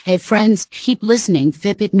Hey friends, keep listening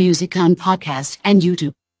Fitbit Music on podcast and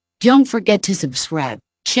YouTube. Don't forget to subscribe.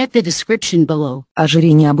 Check the description below.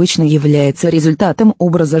 Ожирение обычно является результатом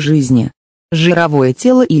образа жизни. Жировое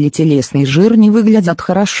тело или телесный жир не выглядят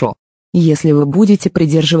хорошо. Если вы будете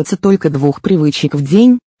придерживаться только 2 привычек в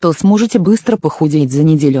день, то сможете быстро похудеть за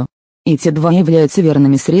неделю. Эти 2 являются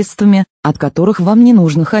верными средствами, от которых вам не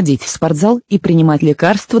нужно ходить в спортзал и принимать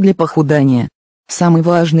лекарства для похудания. Самый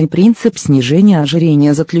важный принцип снижения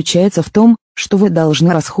ожирения заключается в том, что вы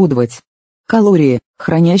должны расходовать калории,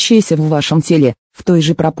 хранящиеся в вашем теле, в той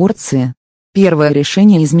же пропорции. Первое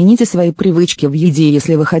решение: измените свои привычки в еде.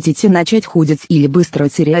 Если вы хотите начать худеть или быстро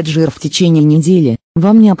терять жир в течение недели,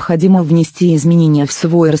 вам необходимо внести изменения в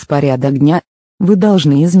свой распорядок дня. Вы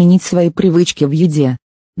должны изменить свои привычки в еде.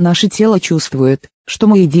 Наше тело чувствует, что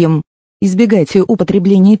мы едим. Избегайте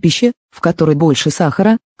употребления пищи, в которой больше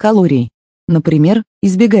сахара, калорий. Например,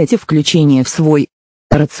 избегайте включения в свой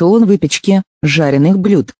рацион выпечки, жареных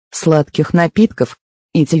блюд, сладких напитков.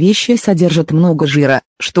 Эти вещи содержат много жира,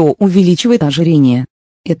 что увеличивает ожирение.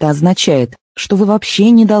 Это означает, что вы вообще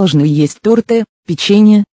не должны есть торты,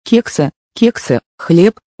 печенье, кексы,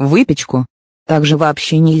 хлеб, выпечку. Также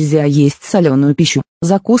вообще нельзя есть соленую пищу,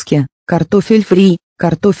 закуски, картофель фри,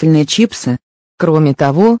 картофельные чипсы. Кроме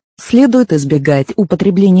того, следует избегать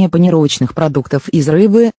употребления панировочных продуктов из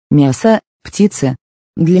рыбы, мяса, птицы.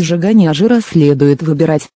 Для сжигания жира следует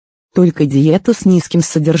выбирать только диету с низким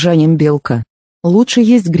содержанием белка. Лучше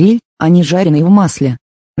есть гриль, а не жареные в масле.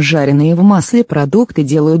 Жареные в масле продукты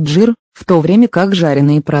делают жир, в то время как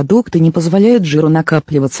жареные продукты не позволяют жиру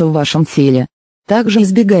накапливаться в вашем теле. Также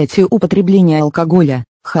избегайте употребления алкоголя,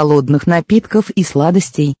 холодных напитков и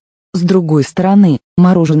сладостей. С другой стороны,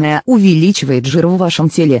 мороженое увеличивает жир в вашем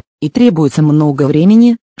теле, и требуется много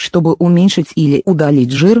времени, чтобы уменьшить или удалить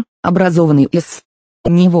жир, образованный из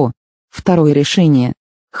него. Второе решение.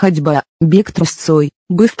 Ходьба, бег трусцой,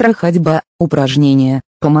 быстрая ходьба, упражнения,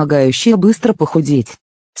 помогающие быстро похудеть.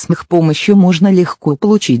 С их помощью можно легко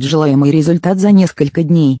получить желаемый результат за несколько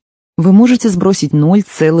дней. Вы можете сбросить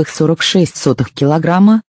 0,46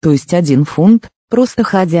 килограмма, то есть 1 фунт, просто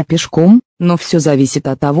ходя пешком, но все зависит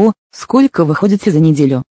от того, сколько вы ходите за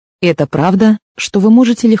неделю. Это правда, что вы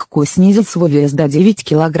можете легко снизить свой вес до 9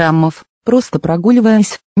 килограммов, просто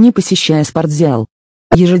прогуливаясь, не посещая спортзал.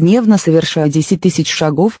 Ежедневно совершая 10 тысяч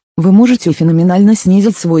шагов, вы можете феноменально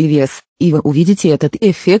снизить свой вес, и вы увидите этот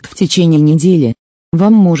эффект в течение недели.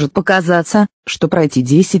 Вам может показаться, что пройти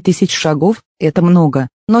 10 тысяч шагов – это много,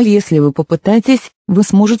 но если вы попытаетесь, вы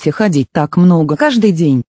сможете ходить так много каждый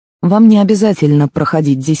день. Вам не обязательно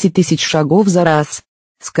проходить 10 тысяч шагов за раз.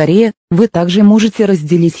 Скорее, вы также можете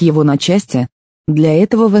разделить его на части. Для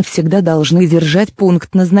этого вы всегда должны держать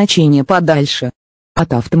пункт назначения подальше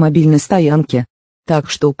от автомобильной стоянки.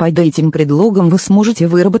 Так что под этим предлогом вы сможете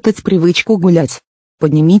выработать привычку гулять.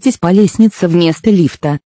 Поднимитесь по лестнице вместо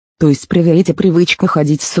лифта. То есть проверите привычку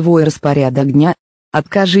ходить в свой распорядок дня.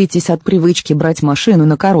 Откажитесь от привычки брать машину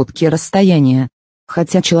на короткие расстояния.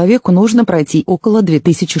 Хотя человеку нужно пройти около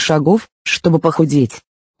 2000 шагов, чтобы похудеть.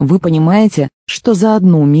 Вы понимаете, что за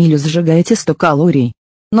 1 милю сжигаете 100 калорий.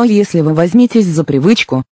 Но если вы возьметесь за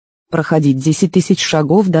привычку проходить 10 тысяч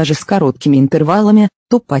шагов даже с короткими интервалами,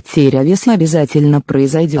 то потеря веса обязательно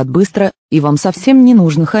произойдет быстро, и вам совсем не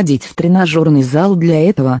нужно ходить в тренажерный зал для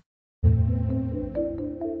этого.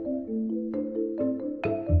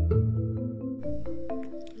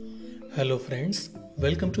 Hello friends,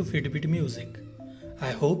 welcome to Fitbit Music.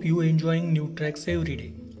 I hope you are enjoying new tracks every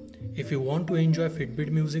day. If you want to enjoy Fitbit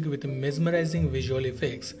Music with mesmerizing visual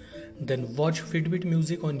effects, then watch Fitbit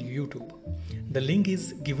Music on YouTube. The link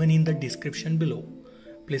is given in the description below.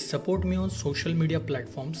 Please support me on social media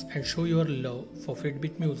platforms and show your love for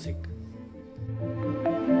Fitbit Music.